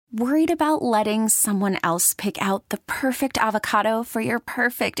Worried about letting someone else pick out the perfect avocado for your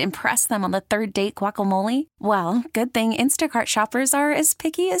perfect impress them on the third date guacamole? Well, good thing Instacart shoppers are as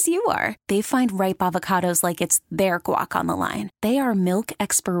picky as you are. They find ripe avocados like it's their guac on the line. They are milk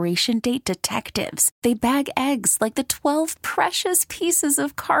expiration date detectives. They bag eggs like the 12 precious pieces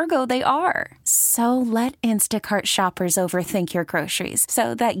of cargo they are. So let Instacart shoppers overthink your groceries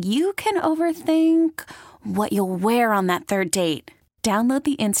so that you can overthink what you'll wear on that third date. Download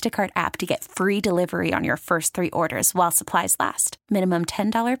the Instacart app to get free delivery on your first 3 orders while supplies last. Minimum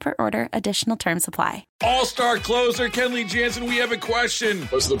 $10 per order. Additional terms apply. All-star closer Kenley Jansen, we have a question.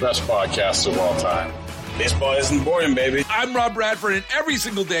 What's the best podcast of all time? Baseball isn't boring, baby. I'm Rob Bradford, and every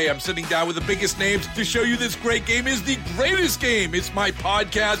single day I'm sitting down with the biggest names to show you this great game is the greatest game. It's my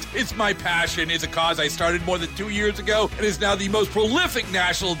podcast. It's my passion. It's a cause I started more than 2 years ago and is now the most prolific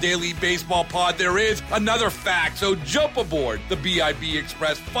national daily baseball pod there is. Another fact. So jump aboard the BIB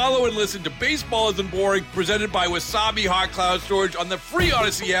Express. Follow and listen to Baseball Isn't Boring, presented by Wasabi Hot Cloud Storage on the free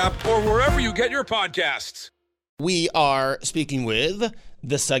Odyssey app or wherever you get your podcasts. We are speaking with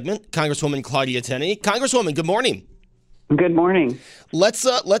this segment, Congresswoman Claudia Tenney. Congresswoman, good morning. Good morning. Let's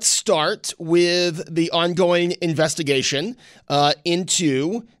start with the ongoing investigation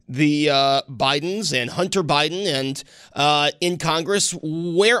into the Bidens and Hunter Biden and in Congress.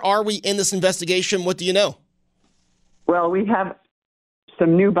 Where are we in this investigation? What do you know? Well, we have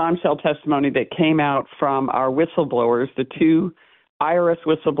some new bombshell testimony that came out from our whistleblowers, the 2 IRS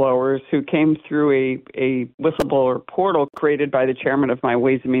whistleblowers who came through a whistleblower portal created by the chairman of my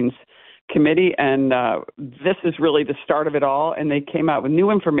Ways and Means Committee. And this is really the start of it all. And they came out with new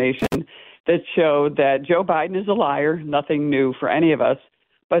information that showed that Joe Biden is a liar, nothing new for any of us,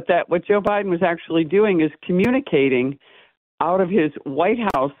 but that what Joe Biden was actually doing is communicating out of the White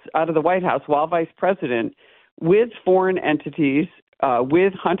House while vice president with foreign entities,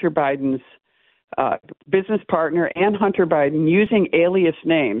 with Hunter Biden's business partner and Hunter Biden using alias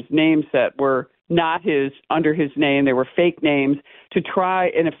names that were not under his name. They were fake names to try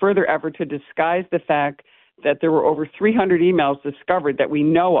in a further effort to disguise the fact that there were over 300 emails discovered that we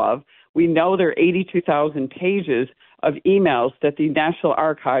know of. We know there are 82,000 pages of emails that the National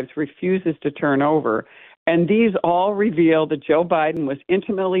Archives refuses to turn over. And these all reveal that Joe Biden was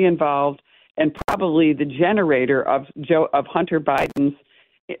intimately involved and probably the generator of Hunter Biden's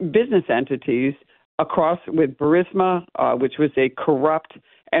business entities across with Burisma, which was a corrupt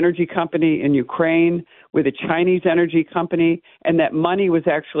energy company in Ukraine, with a Chinese energy company, and that money was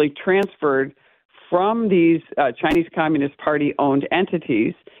actually transferred from these Chinese Communist Party-owned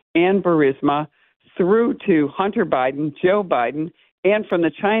entities and Burisma through to Hunter Biden, Joe Biden, and from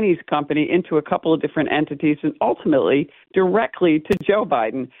the Chinese company into a couple of different entities and ultimately directly to Joe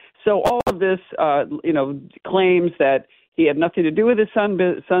Biden. So all of this, claims that he had nothing to do with his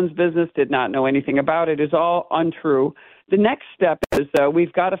son's business, did not know anything about it, is all untrue. The next step is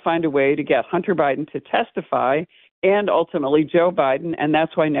we've got to find a way to get Hunter Biden to testify and ultimately Joe Biden, and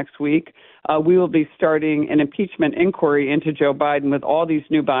that's why next week we will be starting an impeachment inquiry into Joe Biden with all these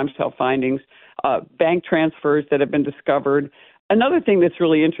new bombshell findings, bank transfers that have been discovered. Another thing that's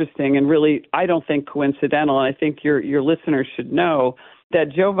really interesting and really, I don't think coincidental, and I think your listeners should know, that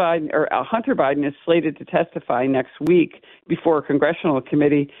Joe Biden or Hunter Biden is slated to testify next week before a congressional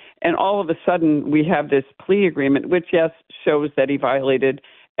committee, and all of a sudden we have this plea agreement, which yes shows that he violated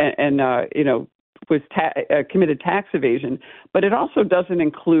and committed tax evasion, but it also doesn't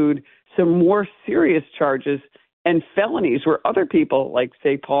include some more serious charges and felonies where other people, like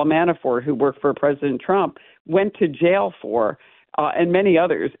say Paul Manafort, who worked for President Trump, went to jail for, and many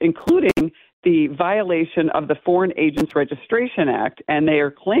others, including the violation of the Foreign Agents Registration Act. And they are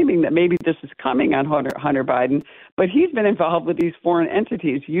claiming that maybe this is coming on Hunter Biden, but he's been involved with these foreign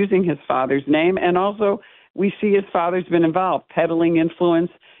entities using his father's name. And also we see his father's been involved, peddling influence.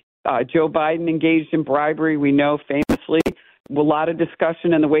 Joe Biden engaged in bribery, we know famously. A lot of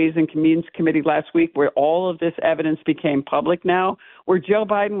discussion in the Ways and Means Committee last week where all of this evidence became public now, where Joe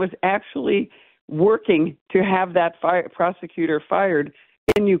Biden was actually working to have that prosecutor fired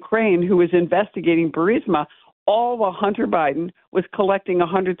in Ukraine who was investigating Burisma, all while Hunter Biden was collecting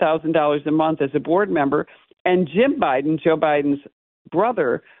 $100,000 a month as a board member, and Jim Biden, Joe Biden's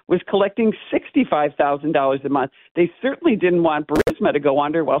brother, was collecting $65,000 a month. They certainly didn't want Burisma to go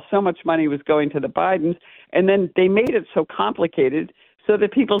under while so much money was going to the Bidens, and then they made it so complicated so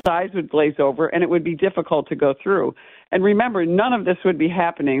that people's eyes would glaze over and it would be difficult to go through. And remember, none of this would be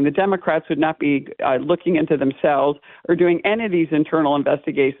happening. The Democrats would not be looking into themselves or doing any of these internal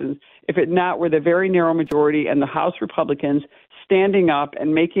investigations if it not were the very narrow majority and the House Republicans standing up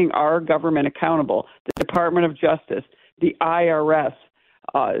and making our government accountable, the Department of Justice, the IRS,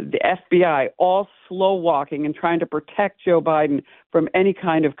 the FBI, all slow walking and trying to protect Joe Biden from any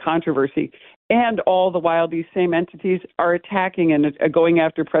kind of controversy. And all the while, these same entities are attacking and going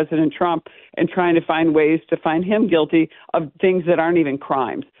after President Trump and trying to find ways to find him guilty of things that aren't even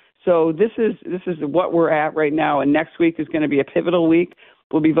crimes. So this is what we're at right now. And next week is going to be a pivotal week.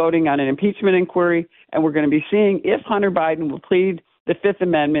 We'll be voting on an impeachment inquiry, and we're going to be seeing if Hunter Biden will plead the Fifth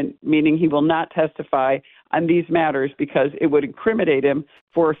Amendment, meaning he will not testify on these matters because it would incriminate him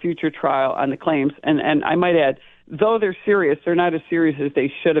for a future trial on the claims. And I might add, though they're serious, they're not as serious as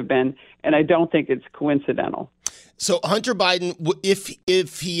they should have been, and I don't think it's coincidental. So Hunter Biden,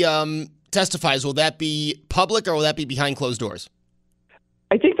 if he testifies, will that be public or will that be behind closed doors?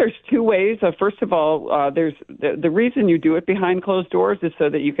 I think there's two ways. First of all, there's the reason you do it behind closed doors is so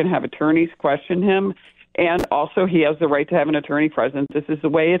that you can have attorneys question him. And also, he has the right to have an attorney present. This is the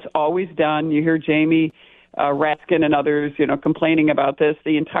way it's always done. You hear Jamie Raskin and others, complaining about this.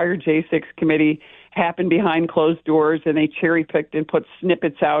 The entire J6 committee happened behind closed doors, and they cherry-picked and put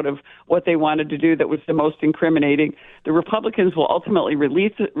snippets out of what they wanted to do that was the most incriminating. The Republicans will ultimately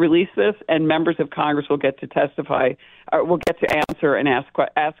release this, and members of Congress will get to testify, will get to answer and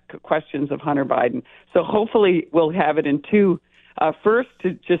ask questions of Hunter Biden. So hopefully we'll have it in two. First,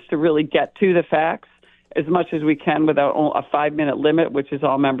 to really get to the facts as much as we can without a 5-minute limit, which is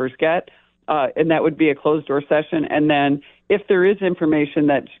all members get. And that would be a closed-door session. And then if there is information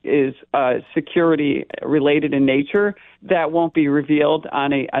that is security-related in nature, that won't be revealed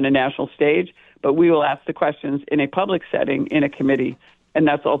on a national stage, but we will ask the questions in a public setting in a committee, and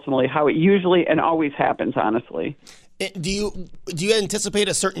that's ultimately how it usually and always happens, honestly. Do you anticipate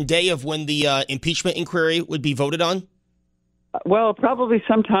a certain day of when the impeachment inquiry would be voted on? Well, probably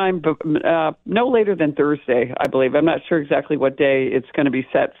sometime, but no later than Thursday, I believe. I'm not sure exactly what day it's going to be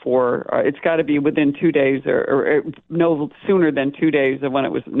set for. It's got to be within 2 days or no sooner than 2 days of when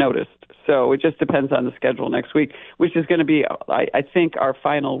it was noticed. So it just depends on the schedule next week, which is going to be, I think, our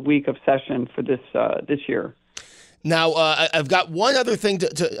final week of session for this year. Now, I've got one other thing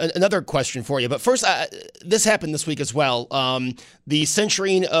another question for you. But first, this happened this week as well. The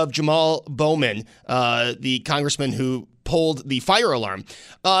censuring of Jamal Bowman, the congressman who pulled the fire alarm.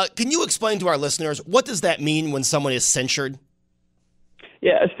 Can you explain to our listeners, what does that mean when someone is censured?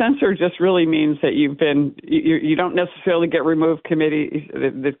 Yeah, a censure just really means that you don't necessarily get removed committee.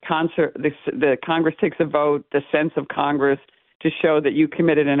 The Congress takes a vote, the sense of Congress, to show that you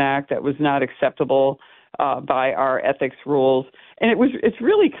committed an act that was not acceptable by our ethics rules. And it's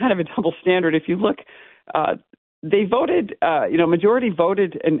really kind of a double standard. If you look, they voted, majority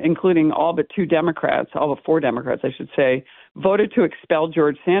voted, including all but 2 Democrats, all but 4 Democrats, I should say, voted to expel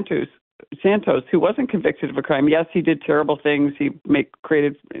George Santos, who wasn't convicted of a crime. Yes, he did terrible things. He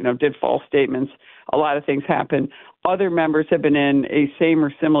did false statements. A lot of things happened. Other members have been in a same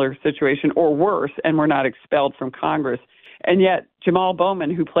or similar situation or worse and were not expelled from Congress. And yet Jamal Bowman,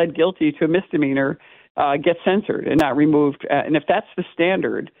 who pled guilty to a misdemeanor, gets censored and not removed. And if that's the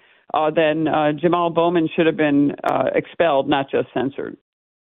standard, then Jamal Bowman should have been expelled, not just censored.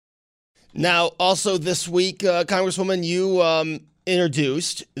 Now, also this week, Congresswoman, you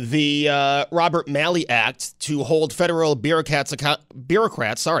introduced the Robert Malley Act to hold federal bureaucrats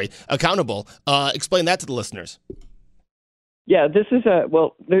accountable. Explain that to the listeners. Yeah, this is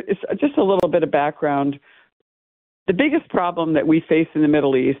it's just a little bit of background. The biggest problem that we face in the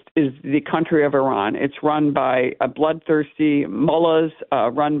Middle East is the country of Iran. It's run by a bloodthirsty mullahs,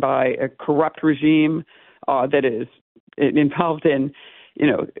 run by a corrupt regime that is involved in,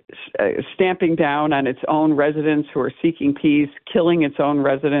 stamping down on its own residents who are seeking peace, killing its own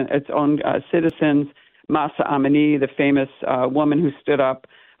citizens. Mahsa Amini, the famous woman who stood up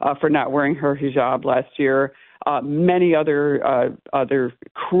for not wearing her hijab last year. Many other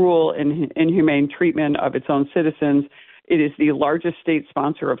cruel and inhumane treatment of its own citizens. It is the largest state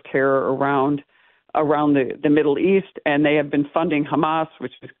sponsor of terror around the Middle East, and they have been funding Hamas,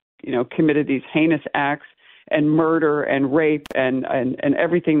 which has committed these heinous acts and murder and rape and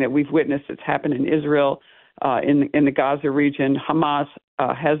everything that we've witnessed that's happened in Israel, in the Gaza region. Hamas,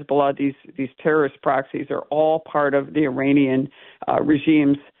 Hezbollah, these terrorist proxies are all part of the Iranian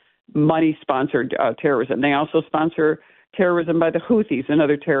regime's money-sponsored terrorism. They also sponsor terrorism by the Houthis,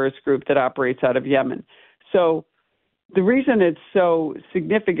 another terrorist group that operates out of Yemen. So the reason it's so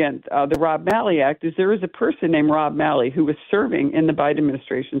significant, the Rob Malley Act, is there is a person named Rob Malley who was serving in the Biden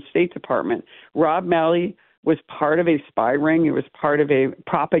administration State Department. Rob Malley was part of a spy ring. He was part of a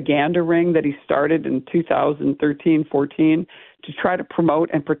propaganda ring that he started in 2013-14 to try to promote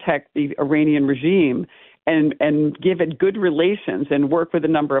and protect the Iranian regime and give it good relations and work with a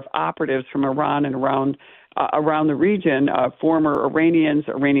number of operatives from Iran and around around the region, former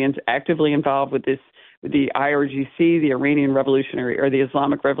Iranians actively involved with the IRGC, the Iranian Revolutionary or the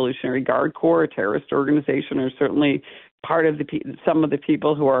Islamic Revolutionary Guard Corps, a terrorist organization, are certainly part of some of the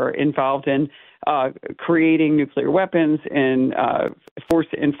people who are involved in creating nuclear weapons and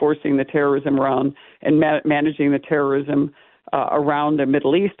enforcing the terrorism around and managing the terrorism around the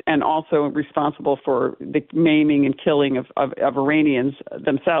Middle East, and also responsible for the maiming and killing of Iranians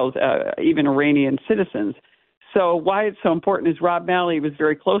themselves, even Iranian citizens. So why it's so important is Rob Malley was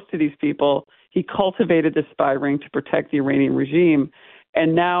very close to these people. He cultivated the spy ring to protect the Iranian regime,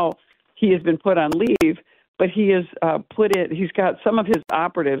 and now he has been put on leave. But he has he's got some of his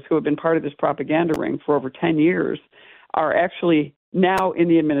operatives who have been part of this propaganda ring for over 10 years are actually now in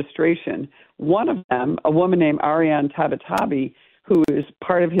the administration. One of them, a woman named Ariane Tabatabai, who is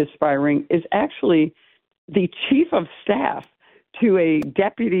part of his spy ring, is actually the chief of staff to a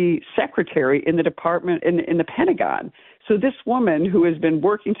deputy secretary in the department in the Pentagon. So this woman who has been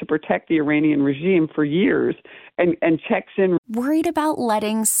working to protect the Iranian regime for years and checks in. Worried about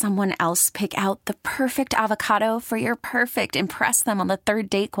letting someone else pick out the perfect avocado for your perfect impress them on the third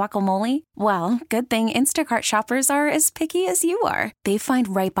date guacamole? Well, good thing Instacart shoppers are as picky as you are. They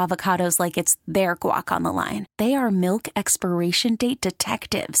find ripe avocados like it's their guac on the line. They are milk expiration date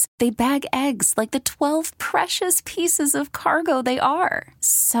detectives. They bag eggs like the 12 precious pieces of cargo they are.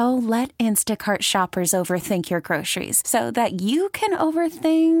 So let Instacart shoppers overthink your groceries so that you can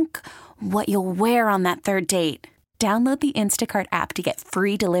overthink what you'll wear on that third date. Download the Instacart app to get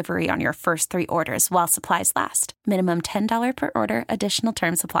free delivery on your first 3 orders while supplies last. Minimum $10 per order. Additional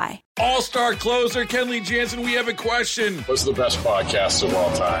terms apply. All-star closer Kenley Jansen, we have a question. What's the best podcast of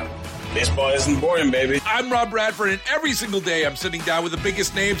all time? Baseball isn't boring, baby. I'm Rob Bradford, and every single day I'm sitting down with the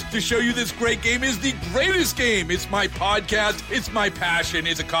biggest names to show you this great game is the greatest game. It's my podcast. It's my passion.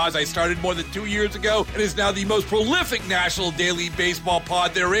 It's a cause I started more than 2 years ago and is now the most prolific national daily baseball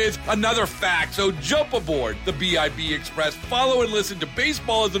pod there is. Another fact, so jump aboard the BIB Express. Follow and listen to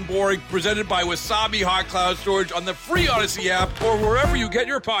Baseball Isn't Boring, presented by Wasabi Hot Cloud Storage on the free Odyssey app or wherever you get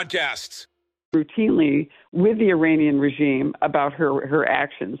your podcasts. Routinely with the Iranian regime about her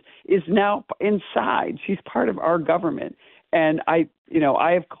actions is now inside. She's part of our government. And I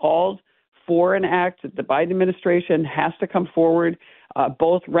have called for an act that the Biden administration has to come forward.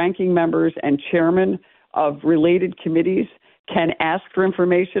 Both ranking members and chairmen of related committees can ask for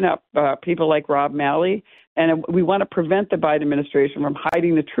information of people like Rob Malley. And we want to prevent the Biden administration from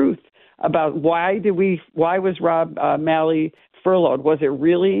hiding the truth about why was Rob Malley furloughed? Was it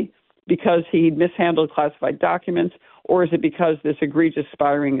really because he mishandled classified documents, or is it because this egregious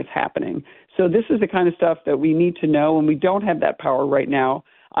spy ring is happening? So this is the kind of stuff that we need to know, and we don't have that power right now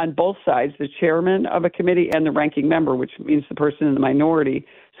on both sides, the chairman of a committee and the ranking member, which means the person in the minority.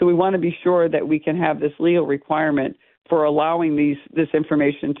 So we want to be sure that we can have this legal requirement for allowing this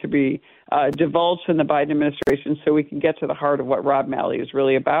information to be divulged in the Biden administration so we can get to the heart of what Rob Malley is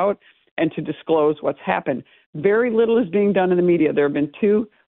really about and to disclose what's happened. Very little is being done in the media. There have been 2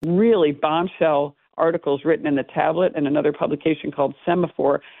 really bombshell articles written in the Tablet and another publication called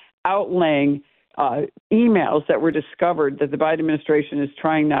Semaphore outlaying emails that were discovered that the Biden administration is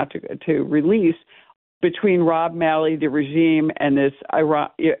trying not to release between Rob Malley, the regime, and this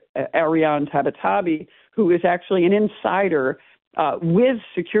Ariane Tabatabai, who is actually an insider with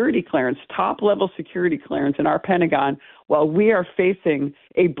security clearance, top-level security clearance in our Pentagon, while we are facing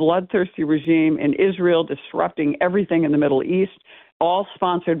a bloodthirsty regime in Israel disrupting everything in the Middle East, all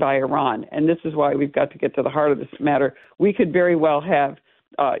sponsored by Iran. And this is why we've got to get to the heart of this matter. We could very well have,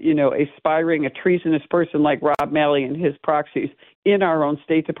 a spy ring, a treasonous person like Rob Malley and his proxies in our own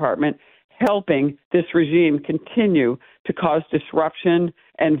State Department, helping this regime continue to cause disruption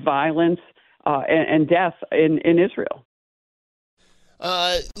and violence and death in Israel.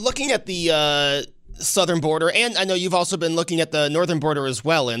 Looking at the southern border, and I know you've also been looking at the northern border as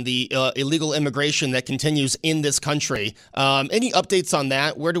well, and the illegal immigration that continues in this country. Any updates on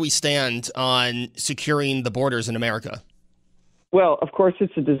that? Where do we stand on securing the borders in America? Well, of course,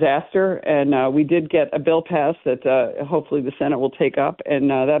 it's a disaster, and we did get a bill passed that hopefully the Senate will take up, and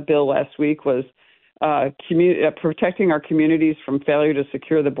that bill last week was protecting our communities from failure to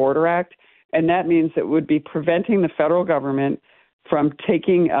secure the Border Act, and that means it would be preventing the federal government from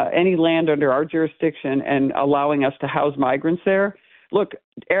taking any land under our jurisdiction and allowing us to house migrants there. Look,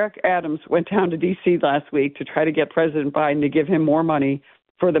 Eric Adams went down to D.C. last week to try to get President Biden to give him more money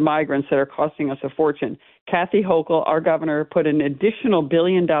for the migrants that are costing us a fortune. Kathy Hochul, our governor, put an additional $1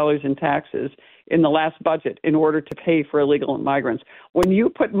 billion in taxes in the last budget in order to pay for illegal migrants. When you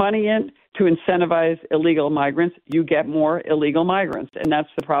put money in to incentivize illegal migrants, you get more illegal migrants. And that's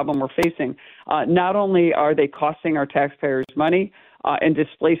the problem we're facing. Not only are they costing our taxpayers money and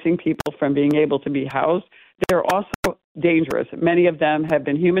displacing people from being able to be housed, they're also dangerous. Many of them have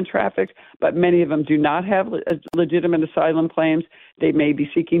been human trafficked, but many of them do not have legitimate asylum claims. They may be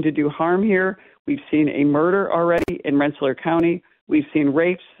seeking to do harm here. We've seen a murder already in Rensselaer County. We've seen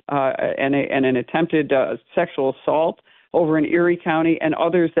rapes and an attempted sexual assault over in Erie County and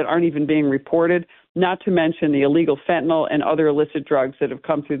others that aren't even being reported, not to mention the illegal fentanyl and other illicit drugs that have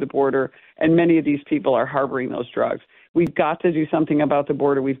come through the border, and many of these people are harboring those drugs. We've got to do something about the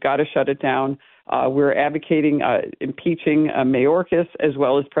border. We've got to shut it down. We're advocating impeaching Mayorkas as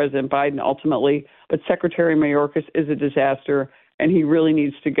well as President Biden ultimately, but Secretary Mayorkas is a disaster, and he really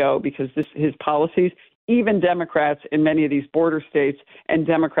needs to go because his policies, even Democrats in many of these border states and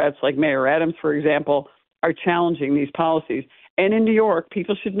Democrats like Mayor Adams, for example, are challenging these policies. And in New York,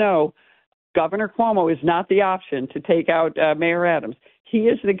 people should know Governor Cuomo is not the option to take out Mayor Adams. He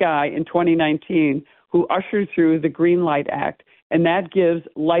is the guy in 2019 who ushered through the Green Light Act, and that gives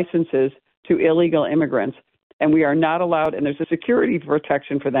licenses to illegal immigrants. And we are not allowed, and there's a security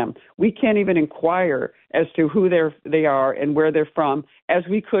protection for them. We can't even inquire as to who they are and where they're from, as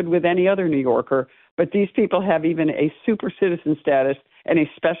we could with any other New Yorker. But these people have even a super citizen status and a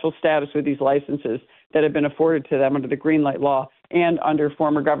special status with these licenses that have been afforded to them under the Green Light Law and under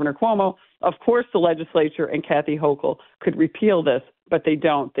former Governor Cuomo. Of course, the legislature and Kathy Hochul could repeal this, but they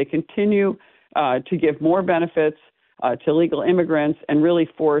don't. They continue to give more benefits to illegal immigrants and really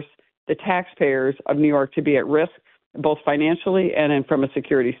force the taxpayers of New York to be at risk, both financially and from a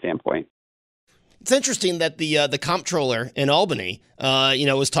security standpoint. It's interesting that the comptroller in Albany,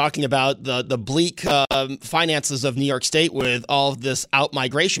 was talking about the bleak finances of New York State with all of this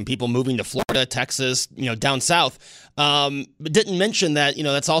out-migration, people moving to Florida, Texas, down south, but didn't mention that,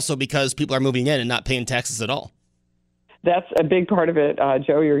 that's also because people are moving in and not paying taxes at all. That's a big part of it,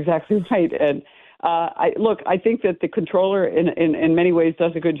 Joe. You're exactly right. And I think that the controller in many ways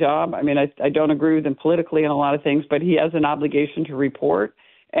does a good job. I mean, I don't agree with him politically in a lot of things, but he has an obligation to report.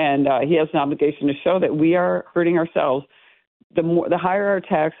 And he has an obligation to show that we are hurting ourselves. The higher our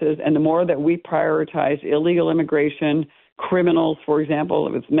taxes and the more that we prioritize illegal immigration, criminals, for example,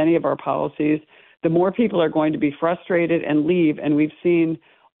 with many of our policies, the more people are going to be frustrated and leave. And we've seen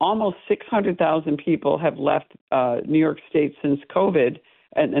almost 600,000 people have left New York State since COVID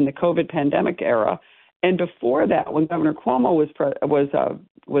and the COVID pandemic era. And before that, when Governor Cuomo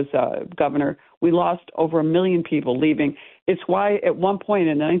was governor, we lost over 1 million people leaving. It's why at one point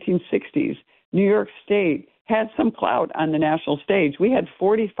in the 1960s, New York State had some clout on the national stage. We had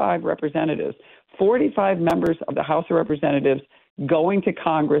 45 representatives, 45 members of the House of Representatives going to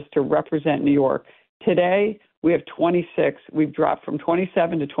Congress to represent New York. Today, we have 26. We've dropped from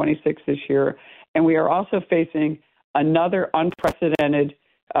 27 to 26 this year. And we are also facing another unprecedented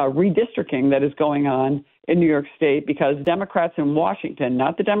redistricting that is going on in New York State because Democrats in Washington,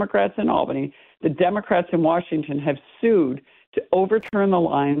 not the Democrats in Albany, the Democrats in Washington have sued to overturn the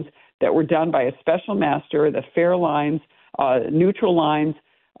lines that were done by a special master, the fair lines, neutral lines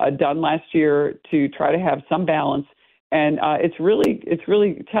done last year to try to have some balance. And it's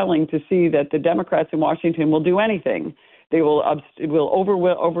really telling to see that the Democrats in Washington will do anything. They will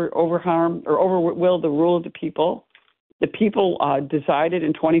overharm or overwill the rule of the people. The people decided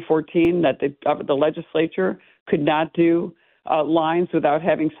in 2014 that the legislature could not do lines without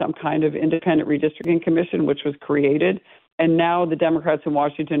having some kind of independent redistricting commission, which was created. And now the Democrats in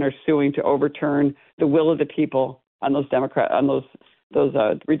Washington are suing to overturn the will of the people on those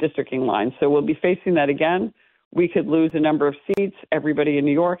redistricting lines. So we'll be facing that again. We could lose a number of seats. Everybody in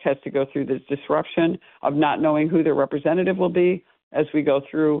New York has to go through this disruption of not knowing who their representative will be as we go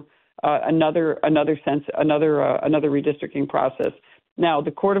through another redistricting process. Now,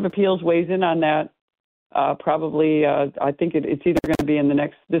 the Court of Appeals weighs in on that. Probably, I think it's either going to be in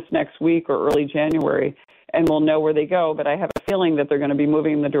this next week or early January, and we'll know where they go. But I have a feeling that they're going to be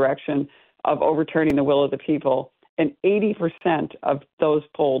moving in the direction of overturning the will of the people. And 80% of those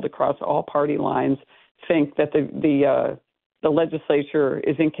polled across all party lines think that the legislature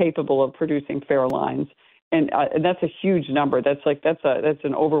is incapable of producing fair lines. And that's a huge number. That's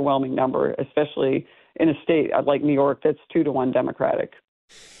an overwhelming number, especially in a state like New York that's 2-1 Democratic.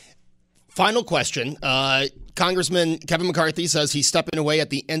 Final question. Congressman Kevin McCarthy says he's stepping away at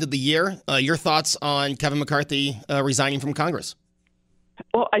the end of the year. Your thoughts on Kevin McCarthy resigning from Congress?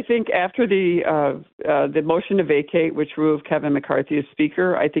 Well, I think after the motion to vacate, which removed Kevin McCarthy as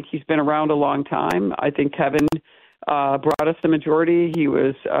Speaker, I think he's been around a long time. I think Kevin brought us the majority. He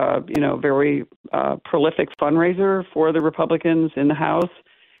was, very prolific fundraiser for the Republicans in the House.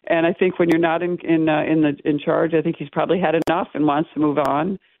 And I think when you're not in charge, I think he's probably had enough and wants to move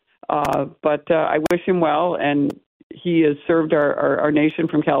on. But I wish him well, and he has served our nation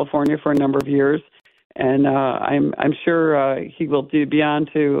from California for a number of years, and I'm sure he will be on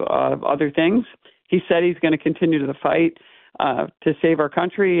to other things. He said he's going to continue the fight to save our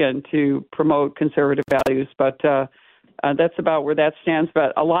country and to promote conservative values, but that's about where that stands.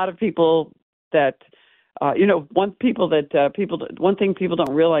 But a lot of people that one thing people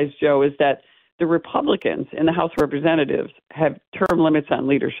don't realize, Joe, is that the Republicans in the House of Representatives have term limits on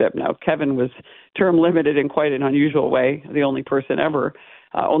leadership. Now, Kevin was term limited in quite an unusual way, the only person ever,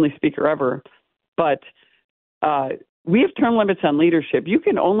 only speaker ever. But we have term limits on leadership. You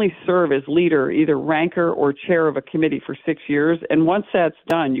can only serve as leader, either ranker or chair of a committee for 6 years. And once that's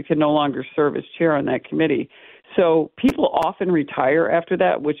done, you can no longer serve as chair on that committee. So people often retire after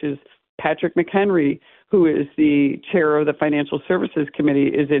that, which is Patrick McHenry, who is the chair of the Financial Services Committee,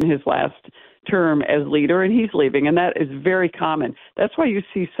 is in his last term as leader, and he's leaving, and that is very common. That's why you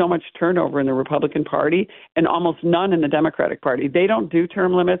see so much turnover in the Republican Party and almost none in the Democratic Party. They don't do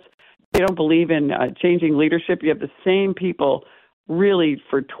term limits. They don't believe in changing leadership. You have the same people really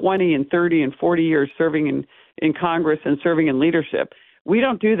for 20 and 30 and 40 years serving in Congress and serving in leadership. We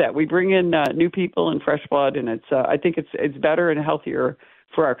don't do that. We bring in new people and fresh blood, and I think it's better and healthier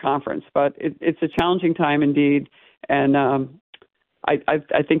for our conference. But it's a challenging time indeed, and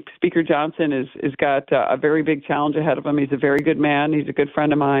I think Speaker Johnson is got a very big challenge ahead of him. He's a very good man. He's a good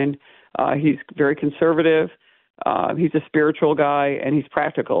friend of mine. He's very conservative. He's a spiritual guy, and he's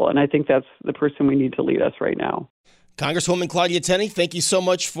practical. And I think that's the person we need to lead us right now. Congresswoman Claudia Tenney, thank you so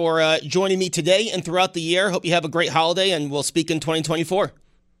much for joining me today and throughout the year. Hope you have a great holiday, and we'll speak in 2024.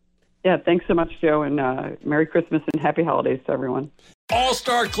 Yeah, thanks so much, Joe, and Merry Christmas and Happy Holidays to everyone.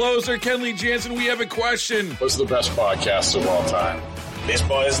 All-star closer Kenley Jansen, we have a question. What's the best podcast of all time?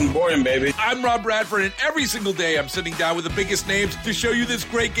 Baseball isn't boring, baby. I'm Rob Bradford, and every single day I'm sitting down with the biggest names to show you this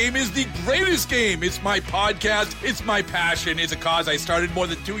great game is the greatest game. It's my podcast. It's my passion. It's a cause I started more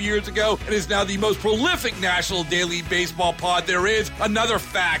than 2 years ago and is now the most prolific national daily baseball pod there is. Another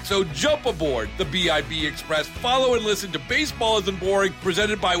fact, so jump aboard the BIB Express. Follow and listen to Baseball Isn't Boring,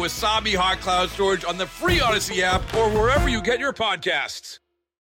 presented by Wasabi Hot Cloud Storage on the free Odyssey app or wherever you get your podcasts.